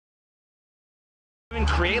Women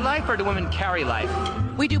create life or do women carry life?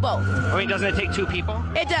 We do both. I mean, doesn't it take two people?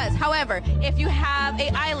 It does. However, if you have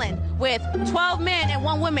an island with 12 men and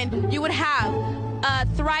 1 woman, you would have a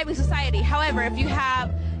thriving society. However, if you have,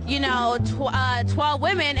 you know, 12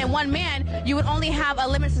 women and 1 man, you would only have a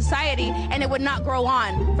limited society, and it would not grow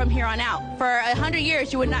on from here on out. For 100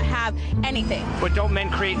 years, you would not have anything. But don't men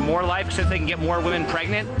create more life so they can get more women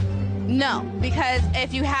pregnant? No, because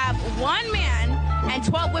if you have 1 man and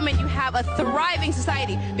 12 women, you have a thriving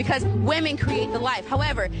society because women create the life.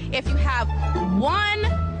 However, if you have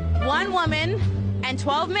one woman and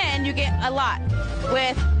 12 men, you get a lot.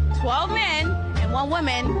 With 12 men and 1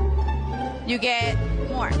 woman, you get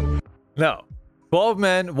more. No. 12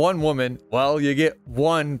 men, 1 woman, well, you get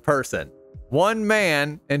 1 person. 1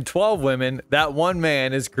 man and 12 women, that 1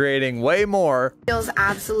 man is creating way more. It feels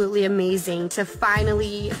absolutely amazing to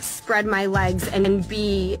finally spread my legs and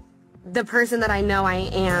be the person that I know I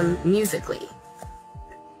am musically.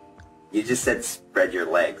 You just said spread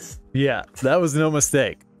your legs. Yeah, that was no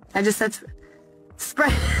mistake. I just said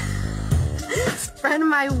spread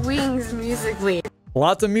my wings musically.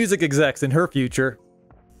 Lots of music execs in her future.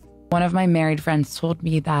 One of my married friends told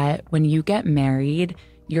me that when you get married,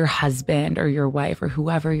 your husband or your wife or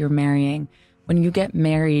whoever you're marrying, when you get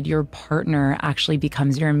married, your partner actually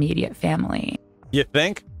becomes your immediate family. You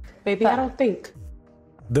think? Baby, I don't think.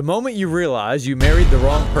 The moment you realize you married the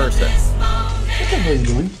wrong person. What the hell are you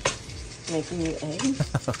doing? Making you eggs?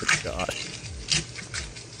 Oh, gosh.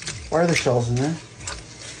 Why are there shells in there?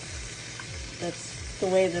 That's the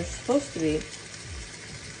way they're supposed to be.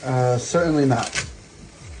 Certainly not.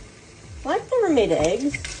 Well, I've never made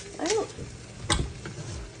eggs. I don't...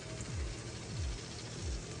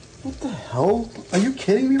 What the hell? Are you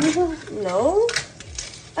kidding me, River? No.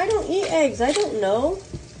 I don't eat eggs. I don't know.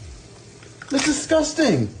 That's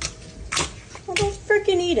disgusting. Well, don't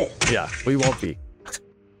freaking eat it. Yeah, we won't be.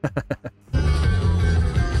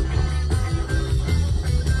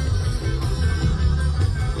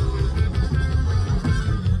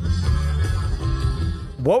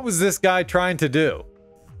 What was this guy trying to do?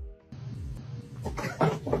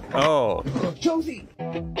 Oh. Josie!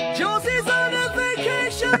 Josie's on a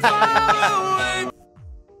vacation far away!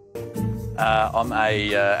 I'm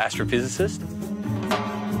a astrophysicist.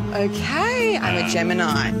 Okay, I'm a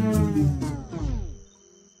Gemini.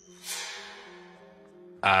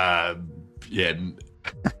 Yeah.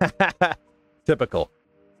 Typical.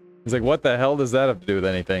 He's like, what the hell does that have to do with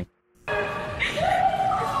anything?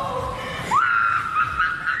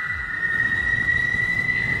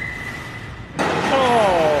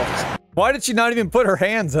 Oh! Why did she not even put her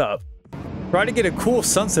hands up? Tried to get a cool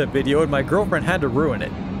sunset video and my girlfriend had to ruin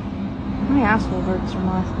it. My asshole hurts from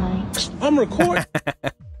last night. I'm recording.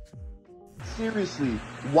 Seriously,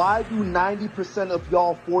 why do 90% of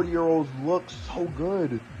y'all 40-year-olds look so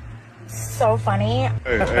good? So funny.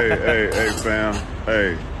 Hey, fam.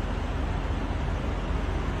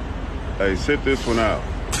 Hey, sit this one out.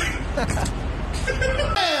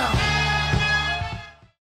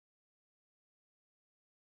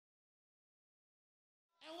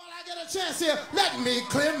 Chance here, let me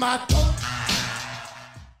clear my throat.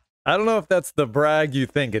 I don't know if that's the brag you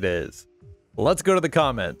think it is. Let's go to the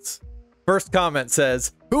comments. First comment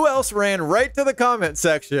says, who else ran right to the comment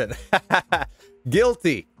section?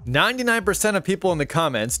 Guilty. 99% of people in the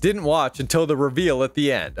comments didn't watch until the reveal at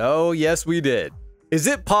the end. Oh, yes, we did. Is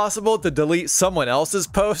it possible to delete someone else's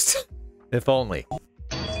post? If only.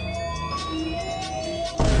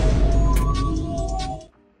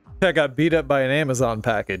 I got beat up by an Amazon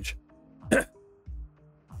package.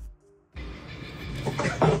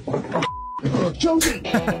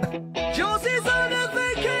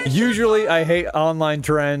 Usually I hate online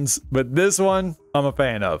trends, but this one I'm a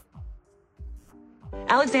fan of.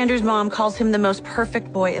 Alexander's mom calls him the most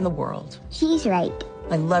perfect boy in the world. She's right.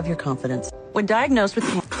 I love your confidence. When diagnosed with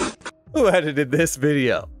cancer... Who edited this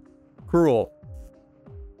video? Cruel.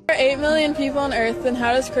 There are 8 million people on Earth, then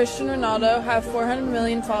how does Cristiano Ronaldo have 400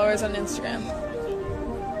 million followers on Instagram?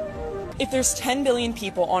 If there's 10 billion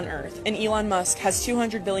people on Earth and Elon Musk has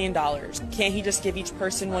 $200 billion, can't he just give each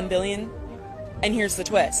person $1 billion? And here's the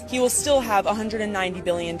twist. He will still have $190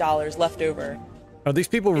 billion left over. Are these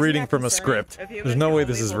people reading from a script? There's no way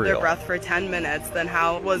this is real. Their breath for 10 minutes, then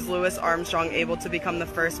how was Louis Armstrong able to become the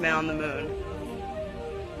first man on the moon?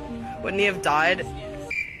 Wouldn't he have died?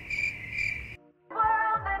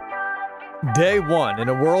 Day 1 in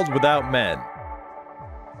a world without men.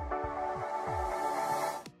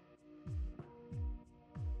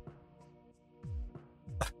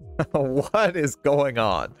 What is going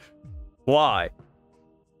on? Why?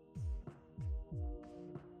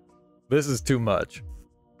 This is too much.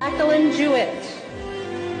 Jacqueline Jewett.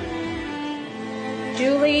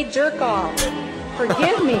 Julie Jerkoff.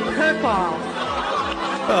 Forgive me, Kirkhoff.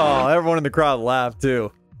 Oh, everyone in the crowd laughed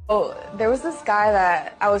too. Oh, there was this guy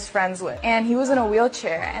that I was friends with, and he was in a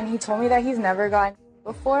wheelchair, and he told me that he's never gotten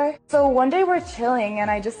before. So one day we're chilling, and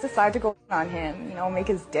I just decided to go on him, you know, make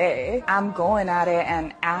his day. I'm going at it,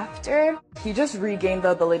 and after, he just regained the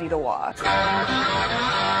ability to walk.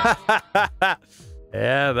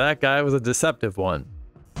 Yeah, that guy was a deceptive one.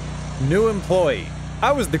 New employee.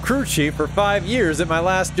 I was the crew chief for 5 years at my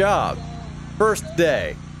last job. First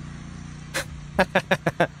day.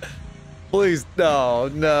 Please, no,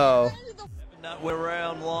 no.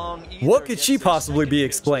 What could she possibly be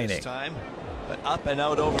explaining? But up and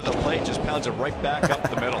out over the plate, just pounds it right back up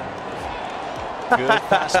the middle. Good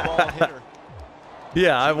fastball hitter.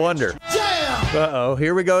 Yeah, I wonder. Uh-oh,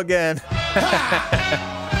 here we go again.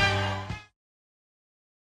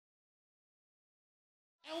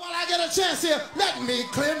 And while I get a chance here, let me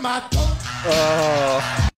clear my throat.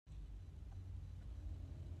 Oh.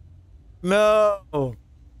 No.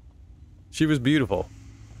 She was beautiful.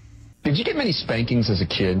 Did you get many spankings as a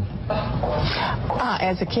kid?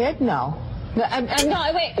 As a kid, no. No,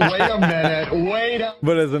 wait. Wait a minute.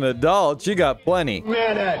 But as an adult, she got plenty.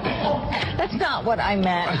 That's not what I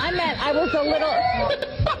meant. I meant I was a little...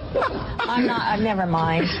 never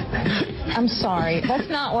mind. I'm sorry. That's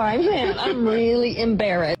not what I meant. I'm really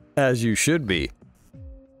embarrassed. As you should be.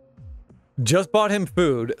 Just bought him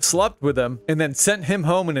food, slept with him, and then sent him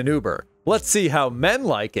home in an Uber. Let's see how men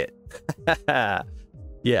like it.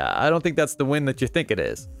 Yeah, I don't think that's the win that you think it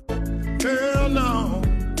is. Hell no.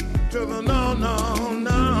 To the no, no,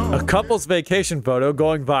 no. A couple's vacation photo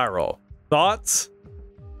going viral. Thoughts?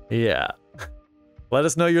 Yeah. Let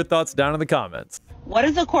us know your thoughts down in the comments. What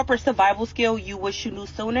is a corporate survival skill you wish you knew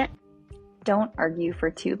sooner? Don't argue for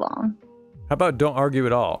too long. How about don't argue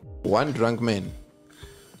at all? One drunk man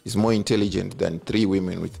is more intelligent than 3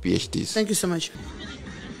 women with PhDs. Thank you so much.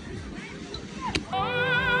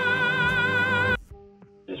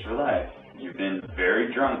 Just relax. You've been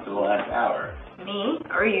very drunk for the last hour. Me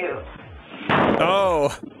or you?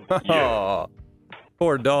 Oh. Oh.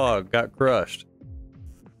 Poor dog got crushed.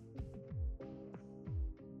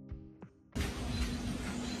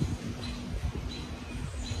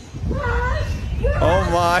 Oh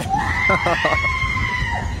my.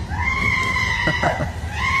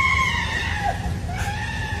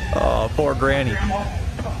 Oh, poor granny.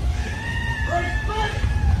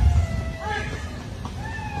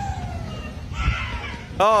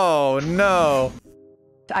 Oh no.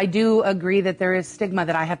 I do agree that there is stigma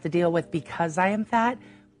that I have to deal with because I am fat,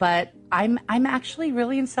 but I'm actually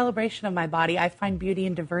really in celebration of my body. I find beauty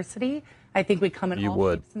in diversity. I think we come in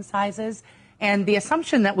all shapes and sizes. And the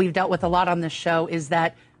assumption that we've dealt with a lot on this show is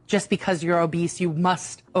that just because you're obese, you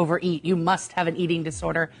must overeat. You must have an eating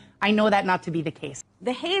disorder. I know that not to be the case.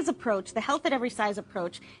 The HAES approach, the health at every size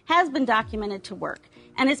approach, has been documented to work.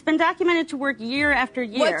 And it's been documented to work year after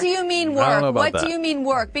year. What do you mean work? What do you mean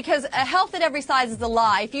work? Because a health at every size is a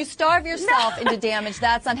lie. If you starve yourself into damage,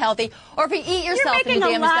 that's unhealthy. Or if you eat yourself into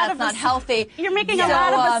damage, that's not healthy. You're making a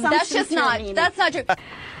lot of assumptions. That's just not, that's not true.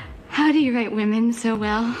 How do you write women so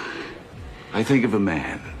well? I think of a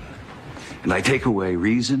man, and I take away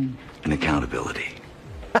reason and accountability.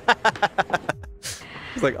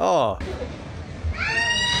 It's like, oh.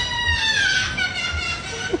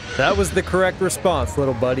 That was the correct response,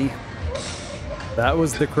 little buddy. That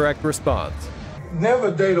was the correct response.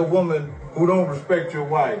 Never date a woman who don't respect your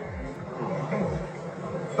wife.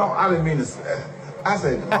 No, I didn't mean to say that. I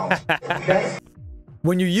said no. Okay?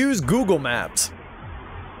 When you use Google Maps.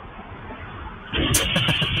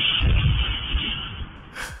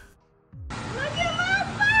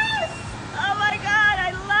 Oh my God,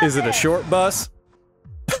 I love it. Is it a short bus?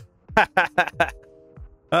 How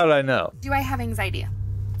did I know? Do I have anxiety?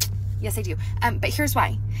 Yes, I do. But here's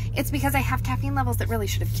why. It's because I have caffeine levels that really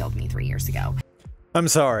should have killed me 3 years ago. I'm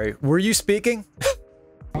sorry, were you speaking?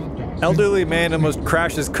 Elderly man almost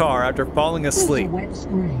crashes car after falling asleep.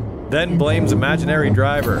 Then blames imaginary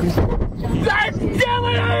driver. God damn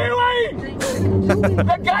it, Haley!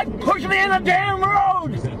 The guy pushed me in the damn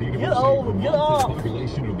road! Get over, get off!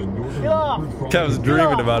 Get off! Kevin's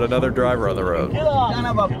dreaming about another driver on the road. Get off! Son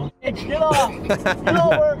of a bitch! Get off! Get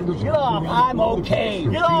over! Get off! I'm okay!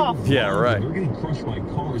 Get off! Yeah, right.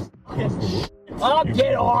 Oh,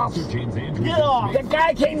 get off! Get off! The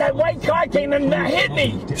guy came, that white car came and hit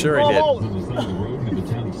me! Sure he did.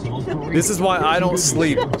 This is why I don't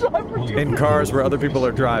sleep in cars where other people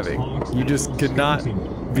are driving. You just could not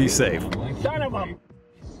be safe. Son of a